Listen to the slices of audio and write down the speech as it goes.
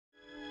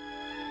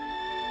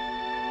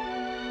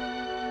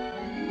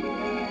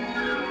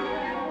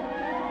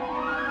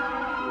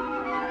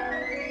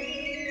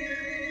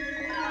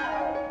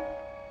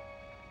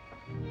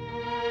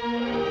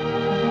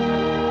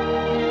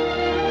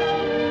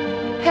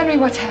Henry,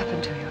 what's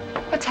happened to you?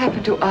 What's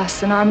happened to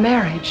us and our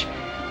marriage?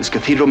 This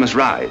cathedral must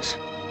rise.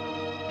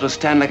 It'll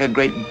stand like a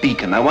great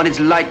beacon. I want its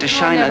light to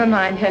shine. Never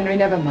mind, Henry,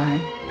 never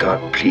mind.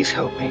 God, please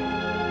help me.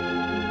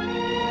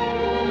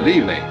 Good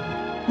evening.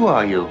 Who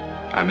are you?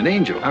 I'm an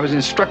angel. I was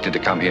instructed to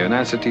come here in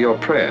answer to your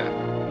prayer.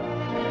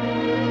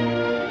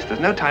 There's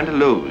no time to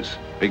lose.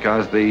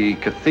 Because the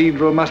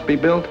cathedral must be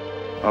built,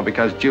 or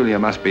because Julia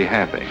must be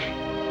happy?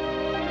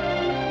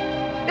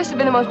 This has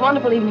been the most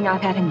wonderful evening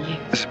I've had in years.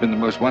 This has been the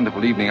most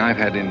wonderful evening I've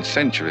had in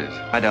centuries.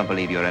 I don't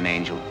believe you're an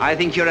angel. I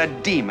think you're a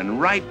demon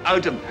right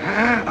out of...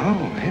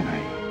 Oh,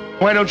 Henry.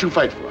 Why don't you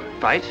fight for her?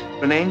 Fight?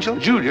 For an angel?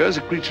 Julia is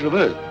a creature of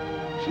earth.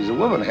 She's a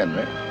woman,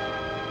 Henry.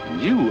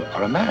 And you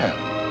are a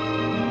man.